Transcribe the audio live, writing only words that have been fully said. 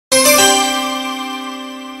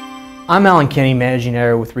I'm Alan Kenny, Managing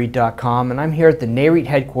Editor with REIT.com, and I'm here at the NAREIT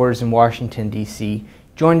headquarters in Washington, D.C.,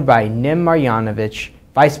 joined by Marjanovic,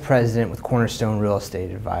 Vice President with Cornerstone Real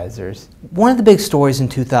Estate Advisors. One of the big stories in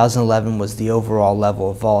 2011 was the overall level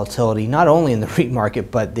of volatility, not only in the REIT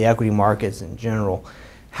market, but the equity markets in general.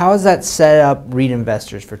 How has that set up REIT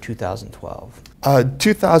investors for 2012?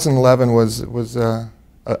 2011 was a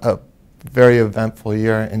very eventful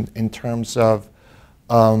year in terms of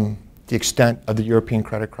the extent of the European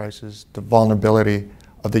credit crisis, the vulnerability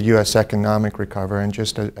of the U.S. economic recovery, and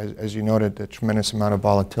just as you noted, the tremendous amount of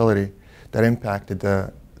volatility that impacted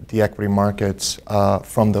the equity markets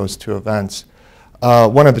from those two events.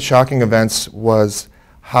 One of the shocking events was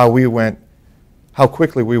how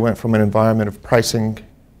quickly we went from an environment of pricing,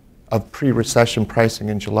 of pre-recession pricing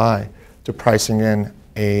in July, to pricing in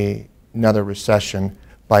another recession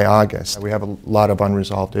by August. We have a lot of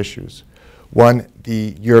unresolved issues. One,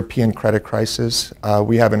 the European credit crisis.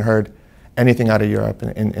 We haven't heard anything out of Europe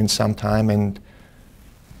in some time, and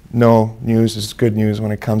no news is good news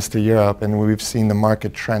when it comes to Europe, and we've seen the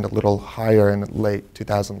market trend a little higher in late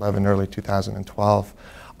 2011, early 2012.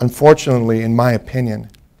 Unfortunately, in my opinion,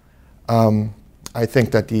 I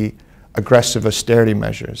think that the aggressive austerity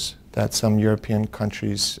measures that some European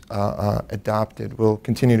countries adopted will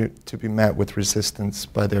continue to be met with resistance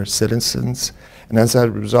by their citizens, and as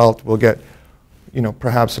a result, we'll get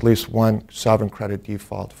perhaps at least one sovereign credit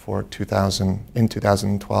default in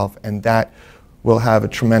 2012, and that will have a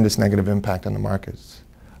tremendous negative impact on the markets.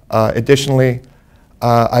 Additionally,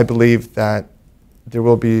 I believe that there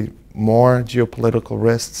will be more geopolitical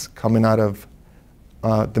risks coming out of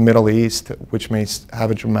the Middle East, which may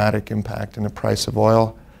have a dramatic impact on the price of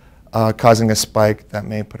oil, causing a spike that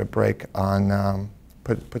may put a brake on,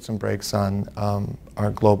 put some brakes on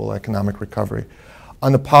our global economic recovery.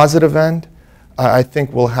 On the positive end, I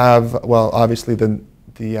think we'll have, well, obviously the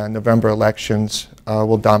November elections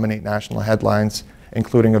will dominate national headlines,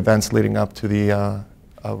 including events leading up to the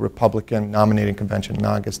Republican nominating convention in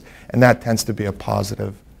August, and that tends to be a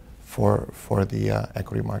positive for the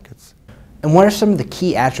equity markets. And what are some of the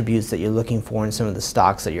key attributes that you're looking for in some of the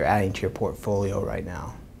stocks that you're adding to your portfolio right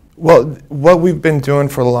now? Well, what we've been doing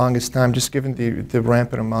for the longest time, just given the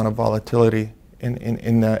rampant amount of volatility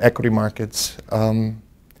in the equity markets,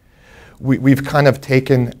 we've kind of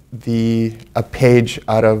taken a page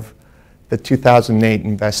out of the 2008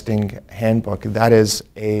 investing handbook. That is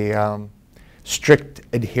a strict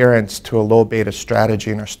adherence to a low beta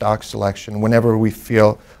strategy in our stock selection whenever we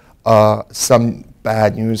feel some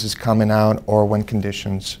bad news is coming out or when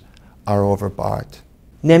conditions are overbought.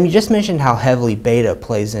 Nem, you just mentioned how heavily beta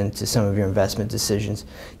plays into some of your investment decisions.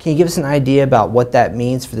 Can you give us an idea about what that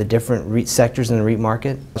means for the different REIT sectors in the REIT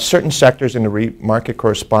market? Certain sectors in the REIT market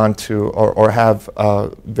correspond to or have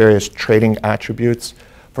various trading attributes.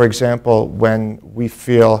 For example, when we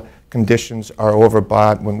feel conditions are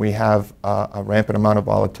overbought, when we have a rampant amount of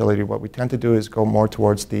volatility, what we tend to do is go more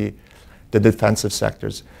towards the defensive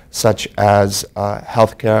sectors, such as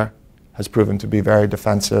healthcare has proven to be very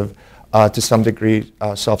defensive, to some degree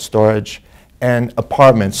self-storage, and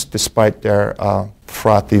apartments, despite their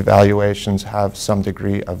frothy valuations, have some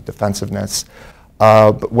degree of defensiveness.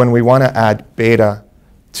 But when we want to add beta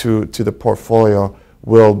to the portfolio,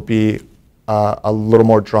 we'll be a little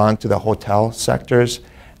more drawn to the hotel sectors,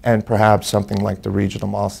 and perhaps something like the regional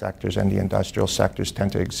mall sectors and the industrial sectors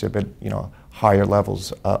tend to exhibit higher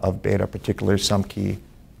levels of beta, particularly some key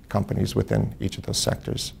companies within each of those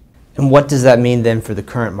sectors. And what does that mean then for the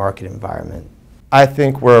current market environment? I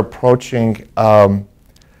think we're approaching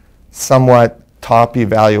somewhat toppy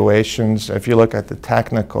valuations. If you look at the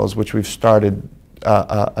technicals, which we've started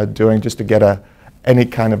doing just to get any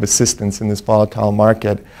kind of assistance in this volatile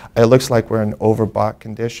market, it looks like we're in overbought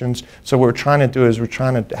conditions. So what we're trying to do is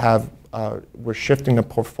we're shifting the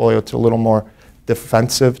portfolio to a little more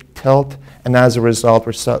defensive tilt, and as a result,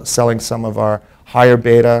 we're selling some of our higher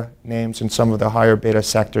beta names in some of the higher beta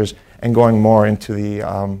sectors and going more into the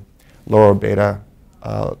lower beta,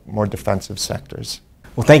 more defensive sectors.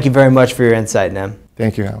 Well, thank you very much for your insight, Nem.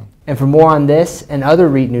 Thank you, Alan. And for more on this and other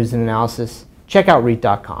REIT news and analysis, check out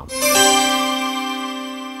REIT.com.